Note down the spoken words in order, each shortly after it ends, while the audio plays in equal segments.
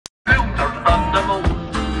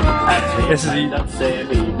This is that same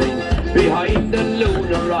evening, behind the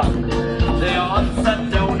lunar rock, they all sat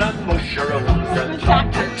down and mushrooms and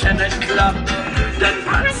talked at 10 o'clock. Then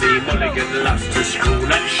Patsy Mulligan lost her school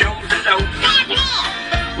and shouted out,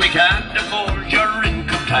 "We can't afford your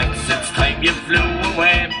income tax, it's time you flew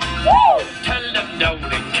away. Tell them down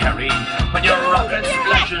in Kerry when your rocket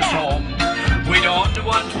splashes home, we don't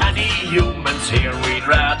want any humans here, we'd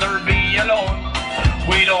rather be alone.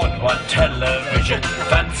 We don't want television,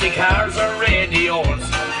 fancy cars or radios.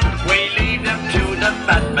 We leave them to the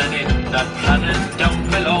madmen in that planet down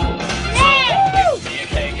below. So give me a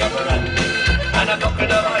keg of brandy and a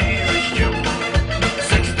bucket of Irish stew,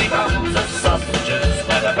 60 pounds of sausages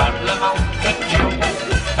and a barrel of Mountain Dew,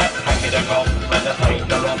 a packet of gum and a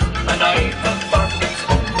pint of rum, a knife of fork and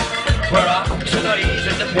spoon. We're off tonight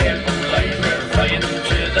in the pale moonlight, we're flying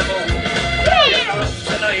to the moon. Yeah, we're off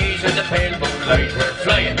tonight in the pale moonlight, we're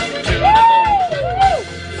flying to the moon."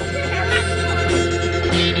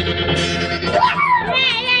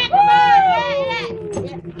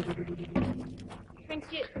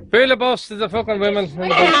 Fill the bus to the fucking women in the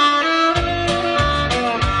bus.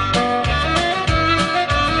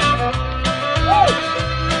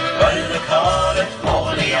 Well, they call it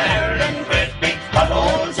Holy Ireland, great big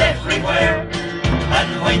potholes everywhere.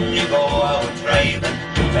 And when you go out driving,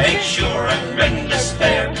 make sure and bring the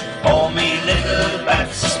spare. Oh, me little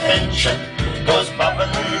back suspension goes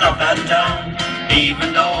bobbing up and down.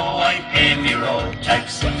 Even though I pay me road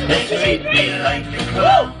tax, they treat me like a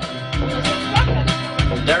clown.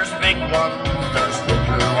 There's big ones, there's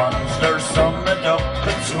little ones, there's some that duck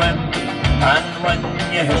and swim. And when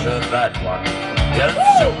you hit a bad one, you'll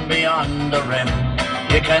soon be on the rim.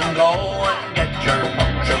 You can go and get your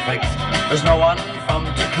puncture fixed, there's no one from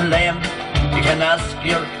to claim. You can ask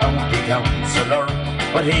your county councillor,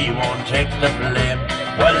 but he won't take the blame.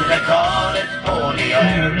 Well, they call it Holy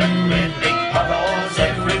Ireland, with big potholes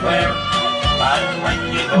everywhere. And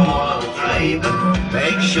when you go out driving,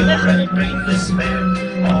 make sure and bring the spare.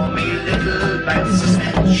 Oh, me little back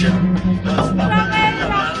suspension goes bobbing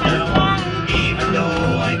up and down. Even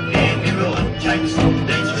though I pay me road tax,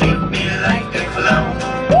 they treat me like a clown.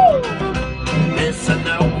 Listen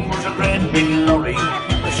now, was a great big lorry,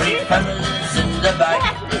 the three fellas in the back,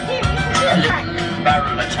 a little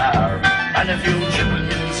barrel of tar and a few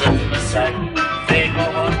chickens in the sack. They go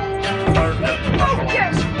on for the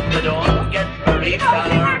potholes, they don't get very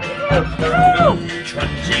far. After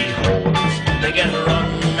 20 holes, they get run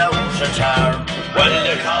out of tar. Well,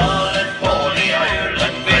 they call it Holy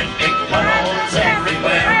Ireland, with big potholes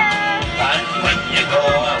everywhere. And when you go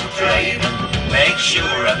out driving, make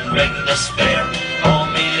sure and bring the spare. Oh,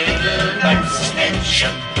 me little back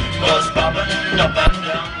suspension goes bobbing up and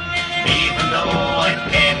down. Even though I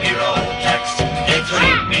pay me road tax, they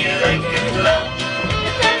treat me like a clown.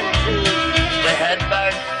 They head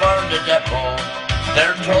back for the depot,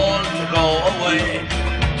 they're told to go away.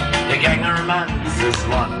 The ganger man's is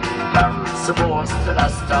one barrel supposed to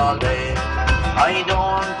last all day. I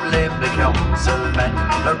don't blame the councilmen,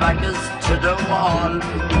 their back is to the wall.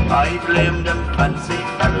 I blame them fancy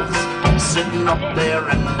fellas sitting up there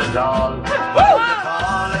in the Dáil. Well, they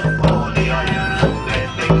call it Holy Ireland,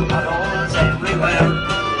 great big potholes everywhere.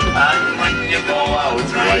 And when you go out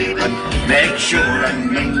driving, make sure and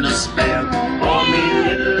bring the spare. Oh, me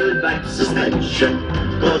little back suspension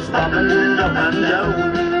goes bobbing up and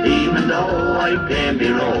down. Even though I pay me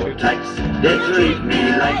road tax, they treat me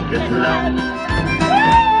like a clown.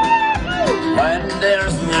 When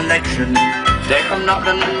there's an election, they come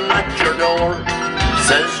knocking at your door.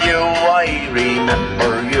 Says you, I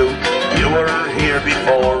remember you, you were here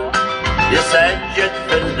before. You said you'd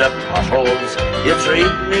fill the potholes, you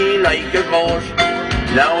treat me like a goat.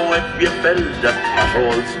 Now if you fill the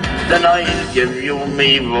potholes, then I'll give you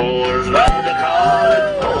me vote. Well, they call it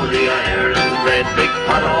Holy Ireland, great big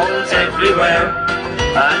potholes everywhere.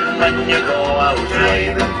 And when you go out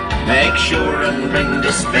driving, make sure and bring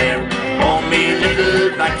the spare. Oh, me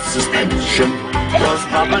little back suspension goes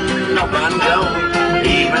bobbing up and down.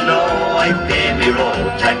 Even though I pay me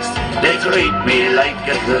road tax, they treat me like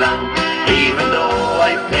a clown. Even though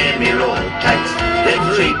I pay me road tax, they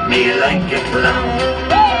treat me like a clown.